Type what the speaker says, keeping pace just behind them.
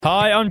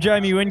Hi, I'm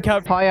Jamie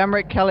Whincup. Hi, I'm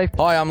Rick Kelly.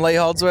 Hi, I'm Lee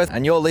Holdsworth,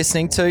 and you're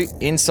listening to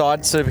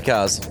Inside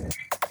Supercars.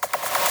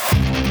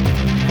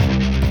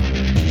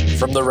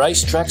 From the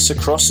racetracks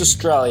across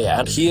Australia,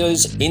 and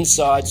here's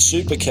Inside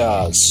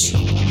Supercars.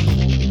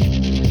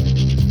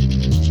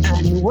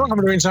 And welcome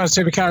to Inside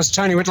Supercars.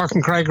 Tony Whitlock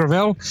and Craig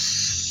Revell.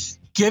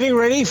 Getting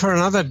ready for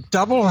another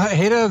double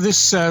header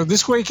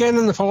this weekend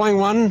and the following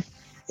one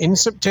in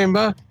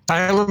September,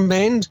 Tailem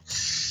Bend.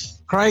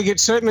 Craig,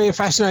 it's certainly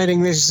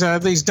fascinating.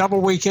 These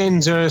double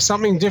weekends are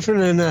something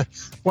different in the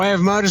way of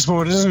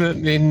motorsport, isn't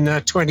it, in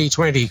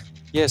 2020?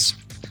 Yes,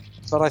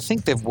 but I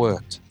think they've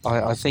worked.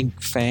 I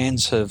think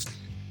fans have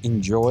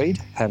enjoyed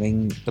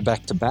having the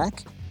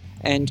back-to-back,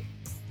 and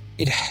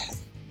it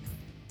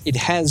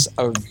has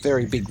a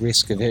very big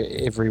risk of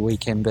every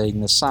weekend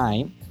being the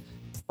same,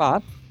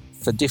 but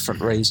for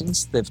different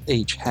reasons. They've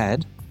each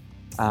had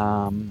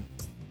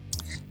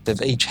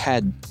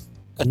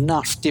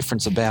enough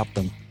difference about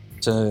them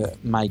to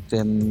make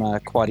them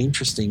quite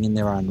interesting in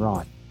their own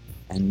right.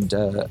 And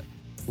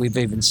we've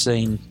even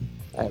seen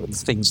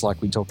things like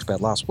we talked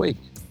about last week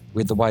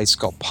with the way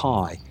Scott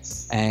Pye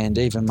and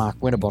even Mark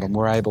Winterbottom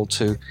were able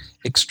to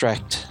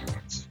extract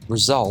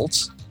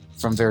results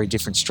from very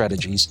different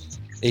strategies,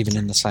 even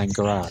in the same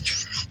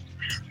garage.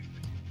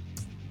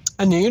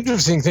 And the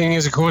interesting thing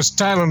is, of course,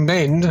 Tailem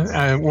Bend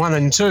 1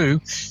 and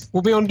 2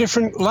 will be on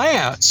different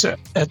layouts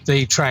at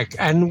the track,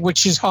 and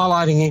which is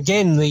highlighting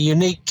again the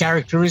unique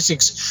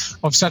characteristics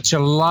of such a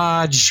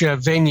large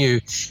venue.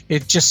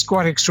 It's just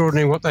quite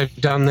extraordinary what they've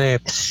done there.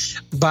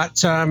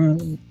 But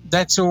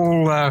that's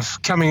all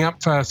coming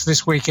up for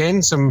this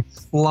weekend, some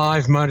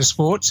live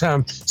motorsport.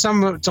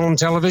 Some of it's on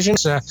television,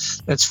 so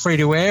that's free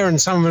to air,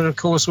 and some of it, of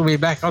course, will be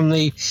back on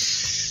the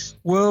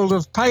world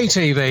of pay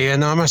TV,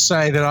 and I must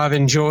say that I've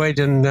enjoyed,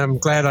 and I'm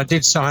glad I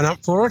did sign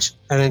up for it,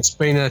 and it's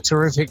been a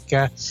terrific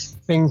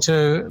thing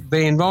to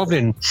be involved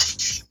in.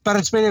 But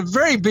it's been a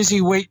very busy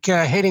week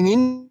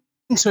heading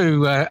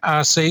into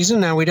our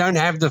season. Now, we don't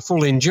have the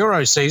full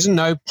Enduro season,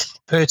 no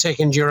Pertec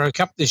Enduro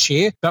Cup this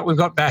year, but we've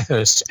got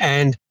Bathurst,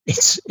 and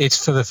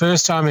it's for the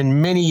first time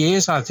in many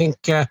years, I think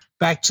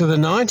back to the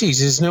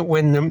 90s, isn't it,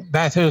 when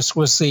Bathurst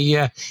was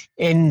the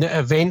end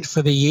event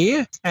for the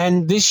year.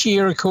 And this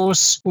year, of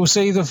course, we'll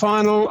see the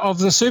final of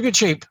the Super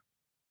Cheap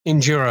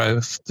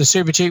Enduro, the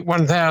Super Cheap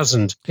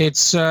 1000.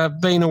 It's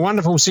been a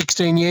wonderful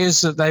 16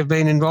 years that they've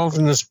been involved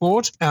in the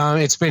sport.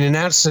 It's been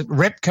announced that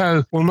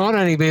Repco will not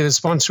only be the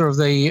sponsor of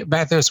the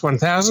Bathurst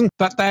 1000,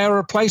 but they are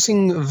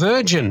replacing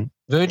Virgin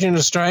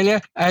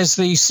Australia as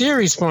the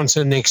series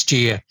sponsor next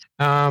year.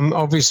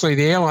 Obviously,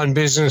 the airline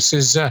business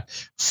is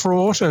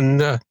fraught and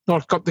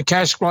not got the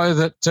cash flow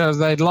that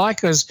they'd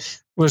like, as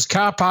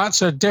car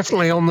parts are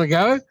definitely on the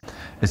go.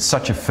 It's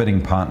such a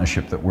fitting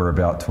partnership that we're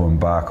about to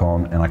embark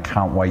on, and I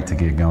can't wait to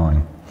get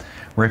going.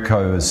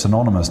 Repco is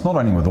synonymous not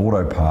only with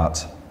auto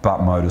parts, but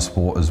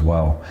motorsport as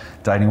well,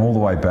 dating all the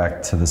way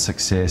back to the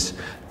success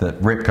that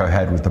Repco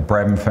had with the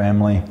Brabham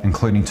family,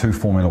 including 2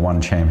 Formula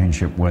One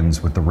championship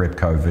wins with the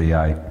Repco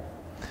V8.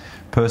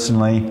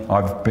 Personally,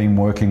 I've been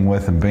working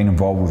with and been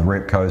involved with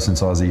Repco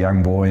since I was a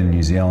young boy in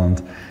New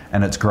Zealand,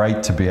 and it's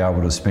great to be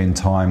able to spend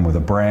time with a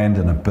brand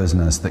and a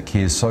business that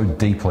cares so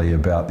deeply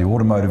about the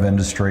automotive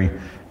industry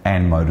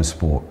and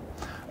motorsport.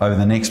 Over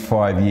the next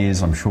 5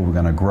 years, I'm sure we're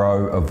going to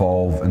grow,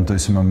 evolve, and do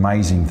some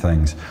amazing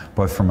things,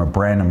 both from a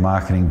brand and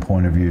marketing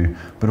point of view,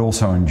 but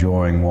also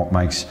enjoying what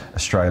makes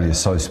Australia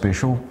so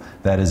special.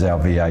 That is our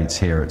V8s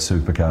here at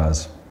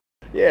Supercars.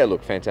 Yeah,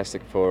 look,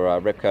 fantastic for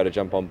Repco to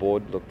jump on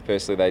board. Look,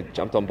 firstly, they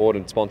jumped on board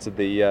and sponsored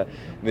the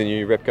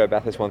new Repco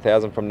Bathurst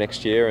 1000 from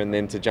next year, and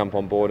then to jump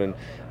on board and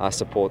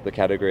support the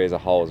category as a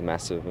whole is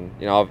massive. And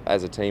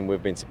as a team,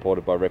 we've been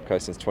supported by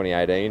Repco since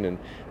 2018, and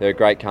they're a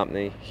great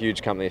company,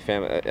 huge company,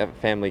 a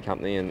family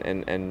company,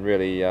 and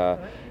really,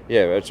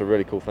 it's a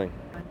really cool thing.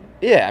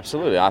 Yeah,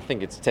 absolutely. I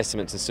think it's a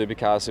testament to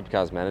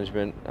Supercars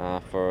management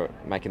for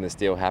making this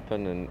deal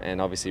happen,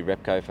 and obviously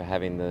Repco for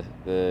having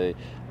the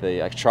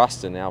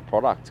trust in our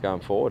product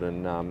going forward,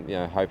 and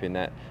hoping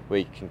that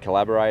we can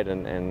collaborate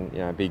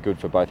and be good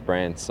for both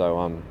brands.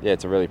 So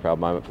it's a really proud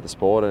moment for the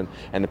sport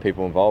and the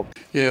people involved.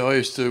 Yeah, I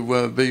used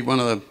to be one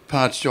of the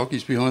parts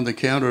jockeys behind the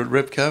counter at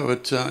Repco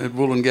at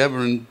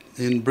Woolloongabba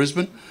in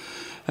Brisbane,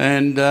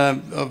 and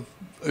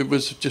it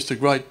was just a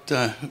great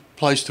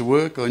place to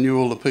work. I knew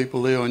all the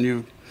people there. I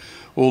knew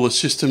all the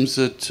systems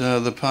that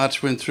the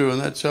parts went through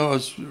and that. So I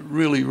was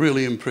really,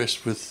 really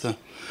impressed with the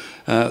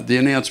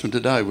announcement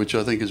today, which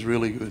I think is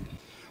really good.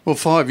 Well,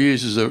 5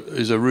 years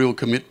is a real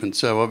commitment.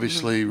 So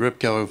obviously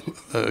Repco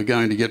are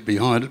going to get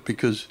behind it,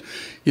 because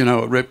you know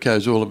what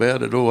Repco's all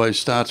about. It always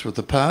starts with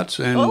the parts.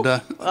 And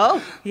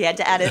you had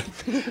to add it.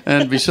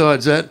 And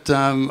besides that,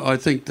 I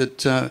think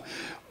that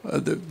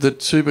that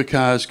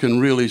Supercars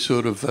can really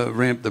sort of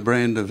ramp the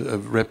brand of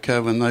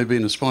Repco, and they've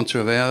been a sponsor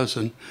of ours,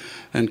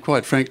 and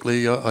quite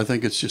frankly, I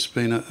think it's just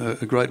been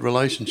a great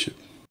relationship.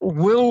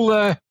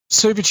 Will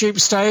Supercheap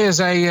stay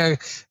as a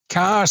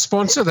car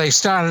sponsor? They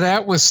started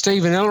out with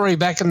Stephen Ellery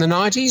back in the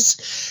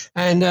 90s,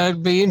 and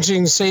it'd be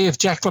interesting to see if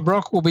Jack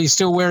LeBrock will be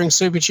still wearing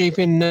Supercheap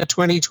in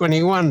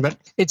 2021. But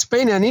it's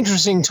been an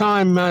interesting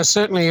time,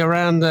 certainly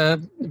around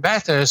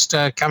Bathurst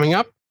coming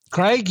up.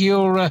 Craig,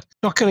 you're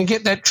not going to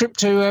get that trip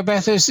to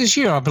Bathurst this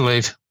year, I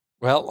believe.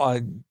 Well,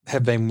 I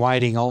have been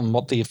waiting on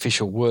what the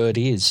official word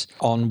is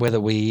on whether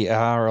we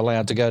are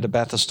allowed to go to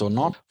Bathurst or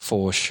not,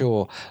 for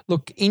sure.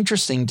 Look,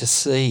 interesting to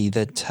see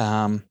that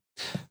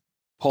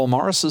Paul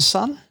Morris's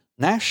son,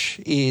 Nash,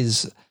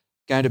 is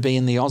going to be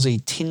in the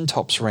Aussie Tin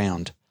Tops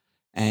round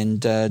and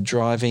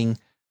driving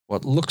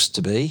what looks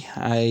to be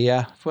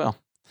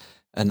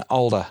an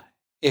older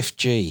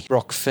FG.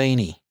 Brock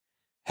Feeney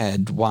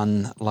had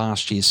won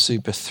last year's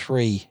Super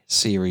 3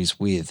 series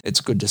with.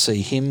 It's good to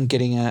see him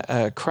getting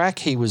a crack.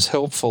 He was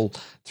helpful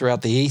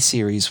throughout the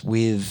E-Series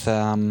with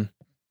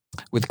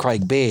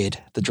Craig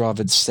Baird, the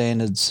driver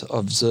standards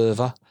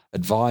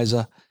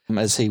advisor,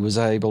 as he was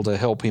able to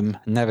help him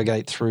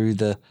navigate through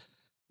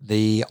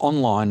the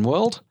online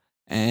world.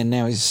 And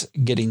now he's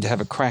getting to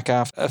have a crack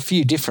after a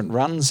few different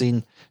runs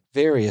in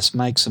various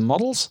makes and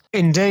models.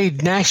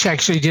 Indeed, Nash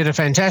actually did a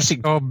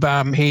fantastic job.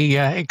 He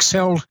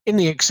excelled in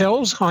the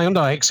Excels,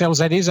 Hyundai Excels,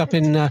 that is, up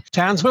in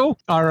Townsville.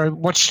 I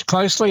watched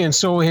closely and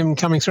saw him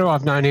coming through.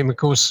 I've known him, of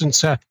course,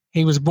 since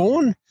he was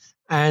born,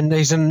 and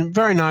he's a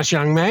very nice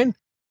young man.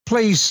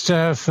 Pleased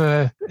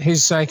for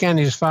his sake and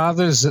his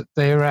father's that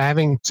they're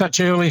having such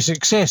early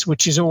success,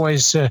 which is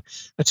always a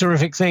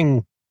terrific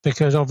thing,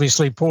 because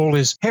obviously Paul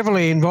is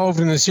heavily involved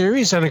in the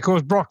series, and of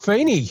course Brock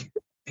Feeney,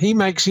 he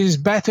makes his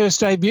Bathurst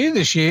debut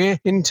this year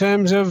in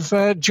terms of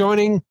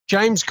joining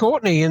James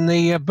Courtney in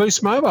the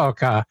Boost mobile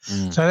car.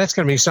 So that's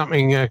going to be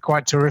something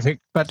quite terrific.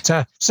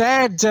 But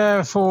sad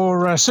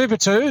for Super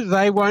 2,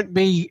 they won't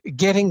be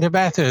getting to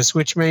Bathurst,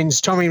 which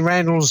means Tommy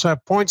Randall's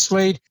points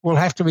lead will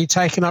have to be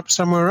taken up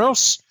somewhere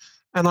else.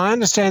 And I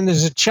understand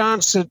there's a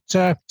chance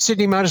that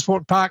Sydney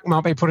Motorsport Park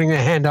might be putting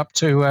their hand up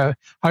to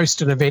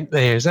host an event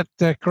there. Is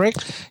that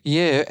correct?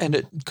 Yeah, and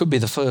it could be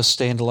the first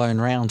standalone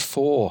round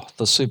for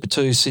the Super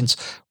 2 since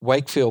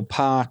Wakefield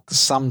Park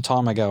some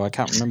time ago. I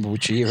can't remember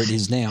which year it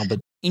is now, but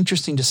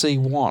interesting to see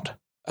what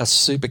a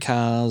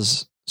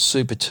Supercars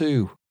Super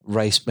 2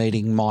 race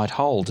meeting might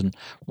hold and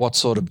what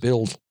sort of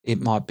build it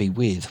might be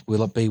with.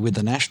 Will it be with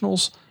the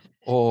Nationals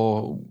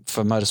or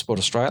for Motorsport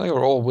Australia,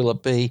 or will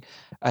it be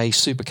a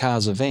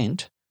Supercars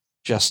event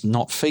just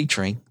not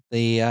featuring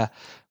the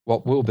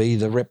what will be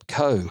the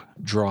Repco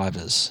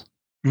drivers?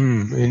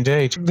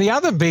 Indeed. The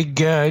other big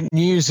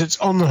news that's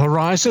on the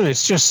horizon,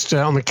 it's just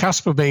on the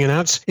cusp of being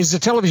announced, is the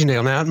television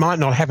deal. Now, it might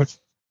not happen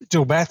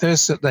till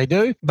Bathurst that they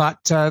do,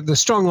 but the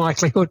strong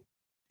likelihood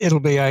it'll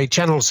be a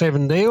Channel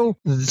 7 deal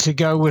to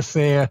go with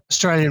their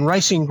Australian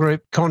Racing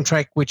Group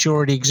contract, which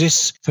already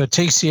exists for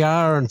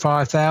TCR and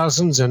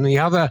 5000s and the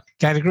other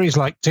categories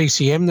like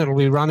TCM that'll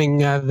be running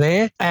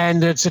there.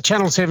 And it's a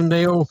Channel 7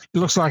 deal. It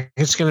looks like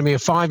it's going to be a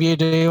 5-year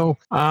deal,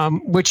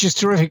 which is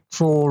terrific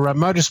for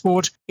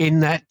motorsport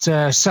in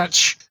that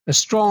such a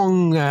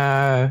strong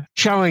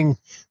showing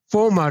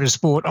for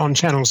motorsport on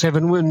Channel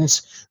 7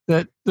 wins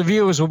that the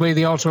viewers will be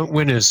the ultimate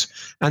winners.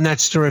 And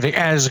that's terrific,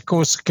 as, of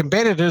course,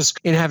 competitors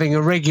in having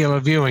a regular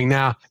viewing.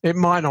 Now, it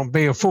might not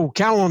be a full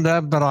calendar,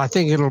 but I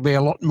think it'll be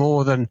a lot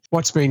more than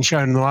what's been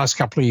shown in the last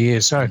couple of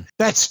years. So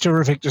that's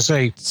terrific to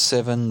see.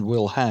 7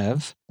 will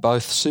have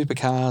both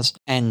Supercars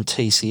and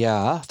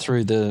TCR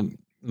through the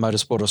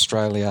Motorsport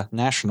Australia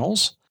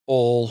Nationals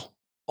all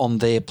on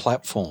their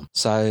platform.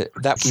 So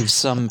that gives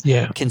some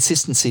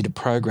consistency to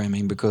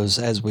programming, because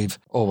as we've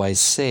always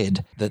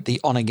said, that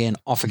the on-again,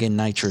 off-again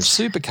nature of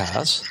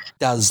Supercars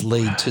does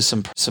lead to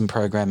some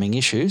programming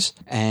issues.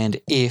 And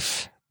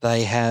if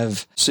they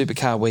have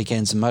Supercar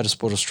weekends and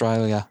Motorsport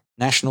Australia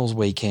Nationals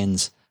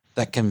weekends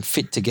that can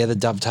fit together,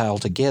 dovetail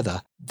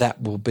together, that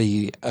will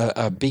be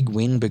a big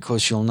win,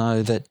 because you'll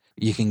know that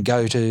you can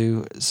go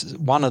to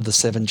one of the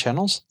 7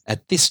 channels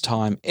at this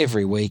time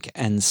every week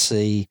and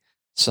see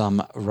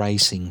some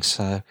racing.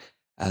 So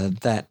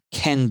that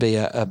can be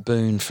a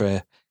boon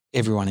for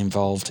everyone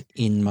involved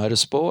in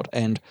motorsport,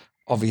 and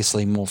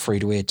obviously more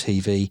free-to-air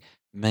TV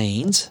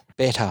means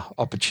better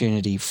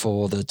opportunity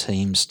for the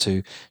teams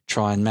to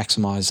try and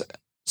maximise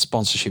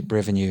sponsorship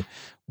revenue,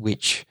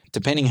 which,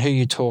 depending who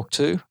you talk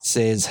to,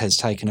 says has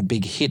taken a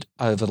big hit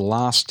over the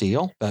last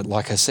deal. But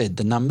like I said,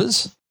 the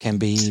numbers can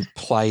be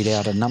played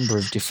out a number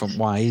of different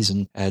ways,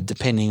 and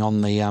depending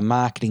on the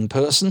marketing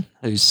person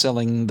who's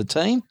selling the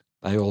team,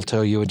 they all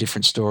tell you a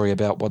different story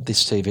about what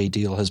this TV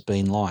deal has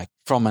been like.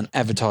 From an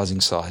advertising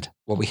side,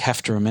 what we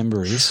have to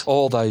remember is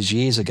all those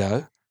years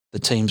ago, the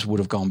teams would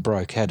have gone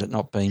broke had it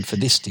not been for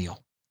this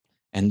deal.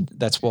 And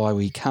that's why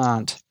we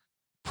can't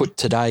put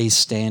today's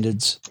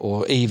standards,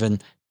 or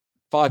even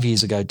 5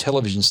 years ago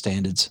television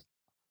standards,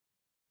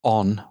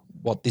 on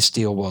what this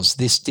deal was.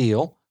 This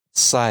deal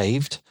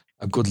saved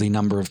a goodly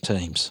number of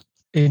teams.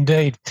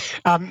 Indeed.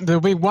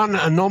 There'll be one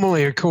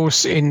anomaly, of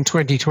course, in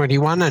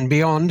 2021 and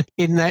beyond,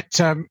 in that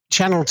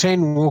Channel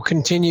 10 will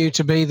continue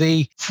to be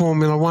the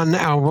Formula One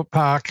Albert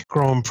Park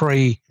Grand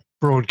Prix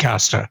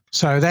broadcaster.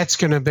 So that's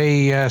going to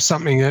be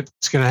something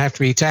that's going to have to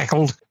be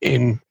tackled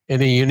in a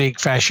unique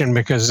fashion,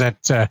 because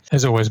that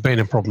has always been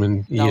a problem in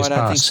years past. No, I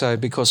don't think so,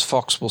 because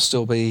Fox will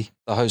still be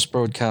the host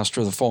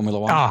broadcaster of the Formula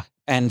One,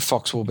 and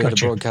Fox will be the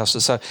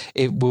broadcaster. So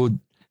it would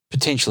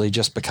potentially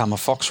just become a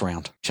Fox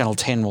round. Channel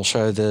 10 will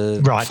show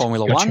the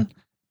Formula One,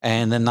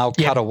 and then they'll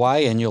cut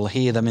away and you'll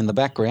hear them in the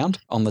background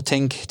on the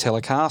 10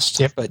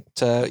 telecast, but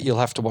you'll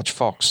have to watch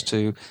Fox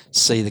to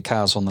see the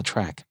cars on the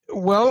track.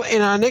 Well,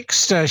 in our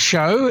next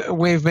show,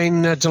 we've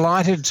been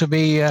delighted to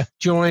be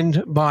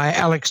joined by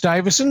Alex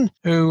Davison,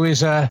 who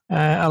is a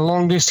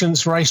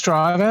long-distance race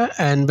driver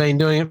and been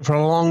doing it for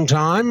a long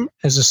time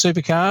as a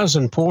supercars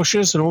and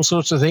Porsches and all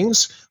sorts of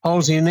things.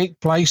 Holds a unique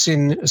place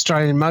in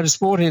Australian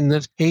motorsport in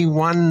that he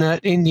won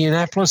at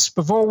Indianapolis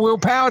before Will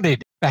Power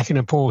did, back in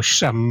a Porsche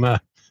some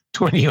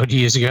 20-odd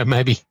years ago,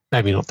 maybe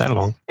not that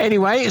long.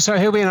 Anyway, so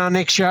he'll be in our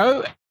next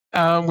show,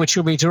 which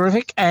will be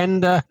terrific,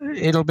 and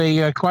it'll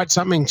be quite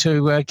something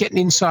to get an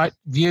insight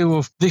view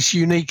of this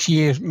unique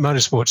year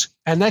motorsports.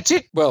 And that's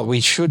it. Well,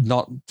 we should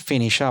not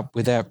finish up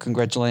without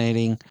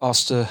congratulating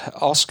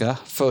Oscar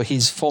for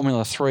his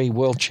Formula 3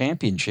 World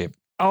Championship.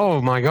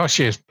 Oh, my gosh,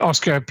 yes.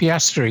 Oscar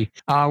Piastri,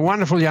 a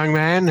wonderful young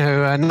man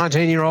who, a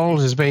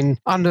 19-year-old, has been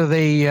under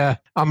the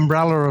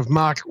umbrella of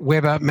Mark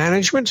Webber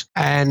Management.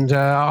 And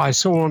I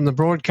saw on the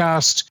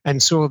broadcast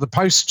and saw the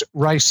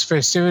post-race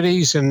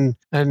festivities and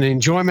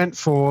enjoyment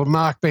for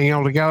Mark being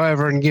able to go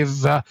over and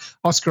give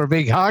Oscar a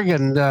big hug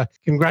and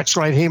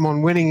congratulate him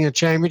on winning the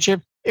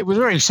championship. It was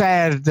very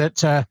sad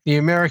that the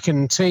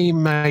American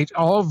teammate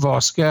of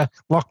Oscar,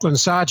 Lachlan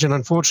Sargent,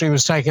 unfortunately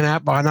was taken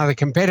out by another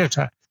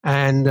competitor.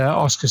 And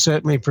Oscar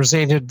certainly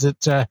presented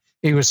that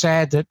he was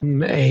sad that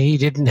he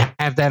didn't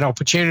have that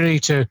opportunity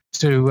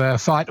to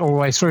fight all the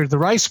way through the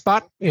race.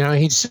 But,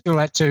 he still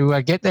had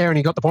to get there, and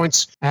he got the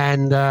points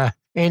and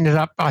ended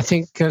up, I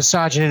think,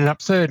 Sargent ended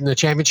up third in the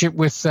championship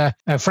with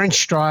a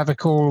French driver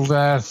called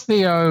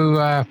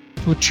Theo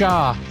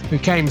Bouchard, who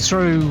came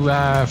through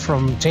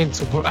from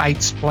 10th or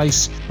 8th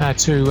place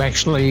to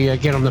actually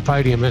get on the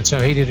podium. And so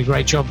he did a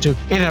great job to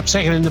end up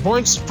second in the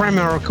points.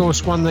 Prema, of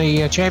course, won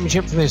the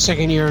championship for their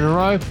second year in a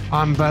row.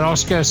 But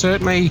Oscar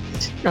certainly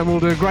will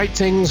do great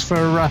things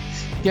for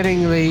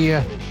getting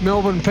the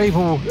Melbourne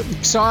people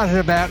excited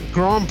about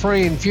Grand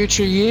Prix in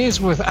future years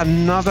with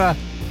another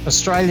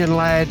Australian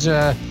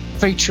lad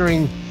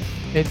featuring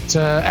at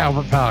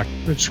Albert Park,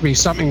 which will be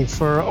something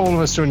for all of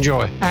us to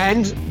enjoy.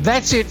 And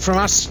that's it from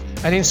us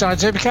at Inside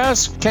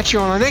Supercars. Catch you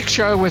on the next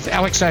show with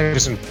Alex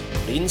Davison.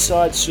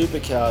 Inside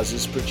Supercars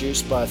is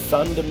produced by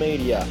Thunder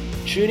Media.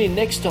 Tune in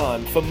next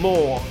time for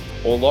more,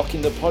 or lock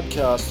in the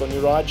podcast on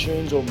your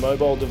iTunes or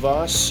mobile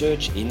device.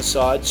 Search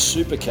Inside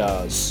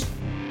Supercars.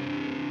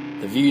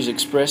 The views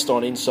expressed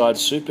on Inside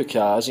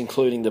Supercars,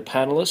 including the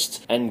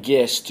panellists and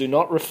guests, do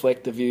not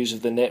reflect the views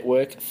of the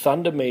network,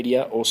 Thunder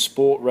Media or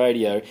Sport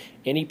Radio.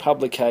 Any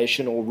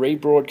publication or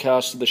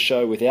rebroadcast of the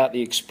show without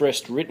the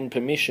expressed written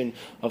permission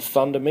of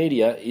Thunder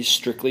Media is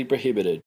strictly prohibited.